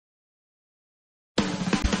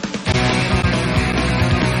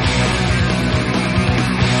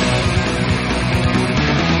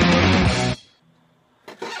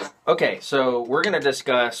Okay, so we're going to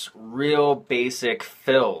discuss real basic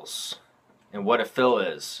fills and what a fill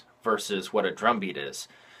is versus what a drum beat is.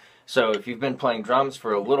 So if you've been playing drums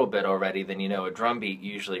for a little bit already, then you know a drum beat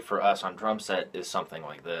usually for us on drum set is something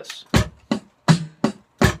like this.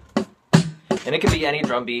 And it could be any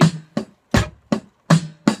drum beat.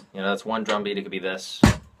 You know, that's one drum beat, it could be this.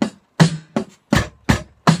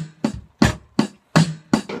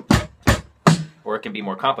 Or it can be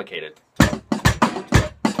more complicated.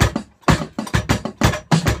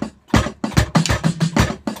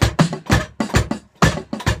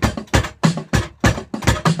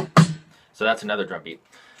 So that's another drum beat.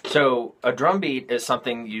 So a drum beat is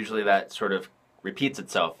something usually that sort of repeats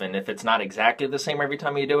itself, and if it's not exactly the same every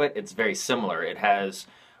time you do it, it's very similar. It has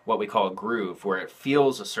what we call a groove, where it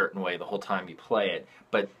feels a certain way the whole time you play it,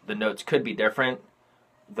 but the notes could be different,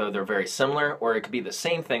 though they're very similar, or it could be the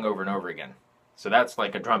same thing over and over again. So that's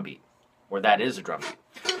like a drum beat, or that is a drum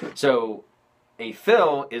beat. So a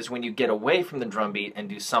fill is when you get away from the drum beat and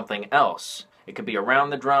do something else. It could be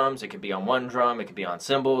around the drums, it could be on one drum, it could be on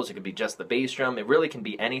cymbals, it could be just the bass drum. It really can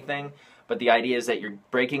be anything, but the idea is that you're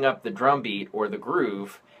breaking up the drum beat or the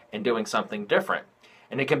groove and doing something different.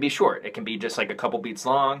 And it can be short. It can be just like a couple beats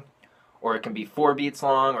long, or it can be 4 beats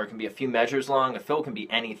long, or it can be a few measures long. A fill can be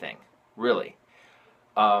anything, really.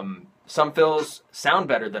 Some fills sound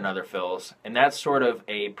better than other fills, and that's sort of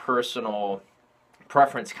a personal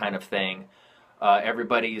preference kind of thing.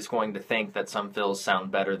 Everybody is going to think that some fills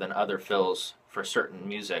sound better than other fills for certain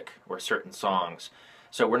music or certain songs.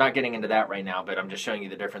 So we're not getting into that right now, but I'm just showing you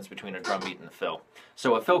the difference between a drum beat and a fill.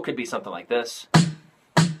 So a fill could be something like this.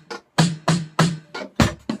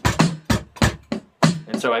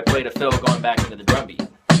 And so I played a fill going back into the drum beat.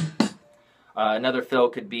 Another fill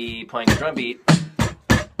could be playing a drum beat.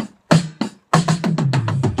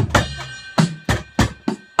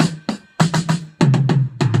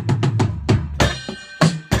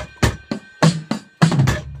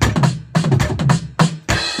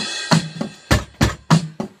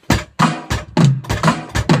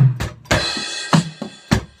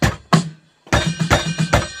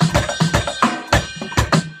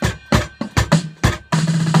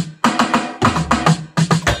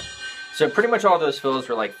 So pretty much all those fills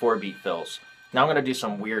are like 4-beat fills. Now I'm going to do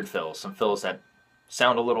some weird fills, some fills that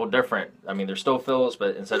sound a little different. I mean, they're still fills,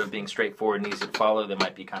 but instead of being straightforward and easy to follow, they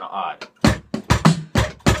might be kind of odd.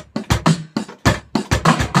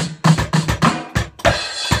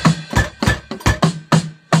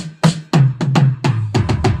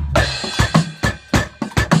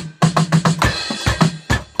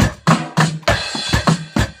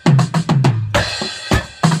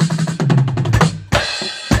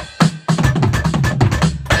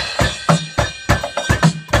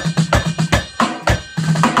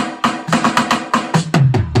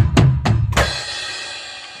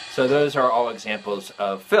 So those are all examples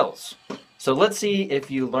of fills. So let's see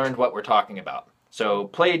if you learned what we're talking about. So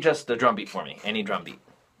play just the drum beat for me, any drum beat.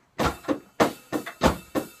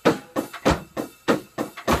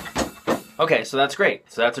 Okay, so that's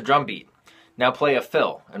great. So that's a drum beat. Now play a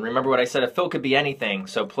fill. And remember what I said, a fill could be anything,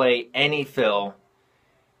 so play any fill.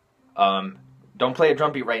 Don't play a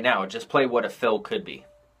drum beat right now, just play what a fill could be.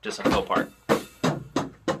 Just a fill part.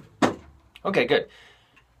 Okay, good.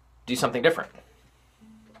 Do something different.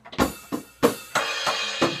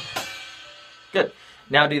 Good.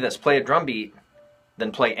 Now do this. Play a drum beat,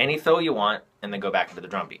 then play any fill you want, and then go back into the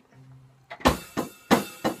drum beat.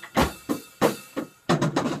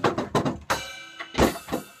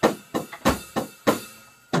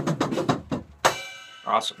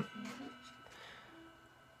 Awesome.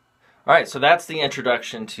 Alright, so that's the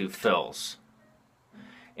introduction to fills.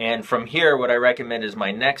 And from here, what I recommend is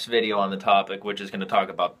my next video on the topic, which is going to talk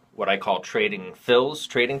about what I call trading fills.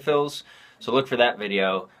 So look for that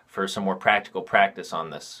video for some more practical practice on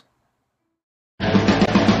this.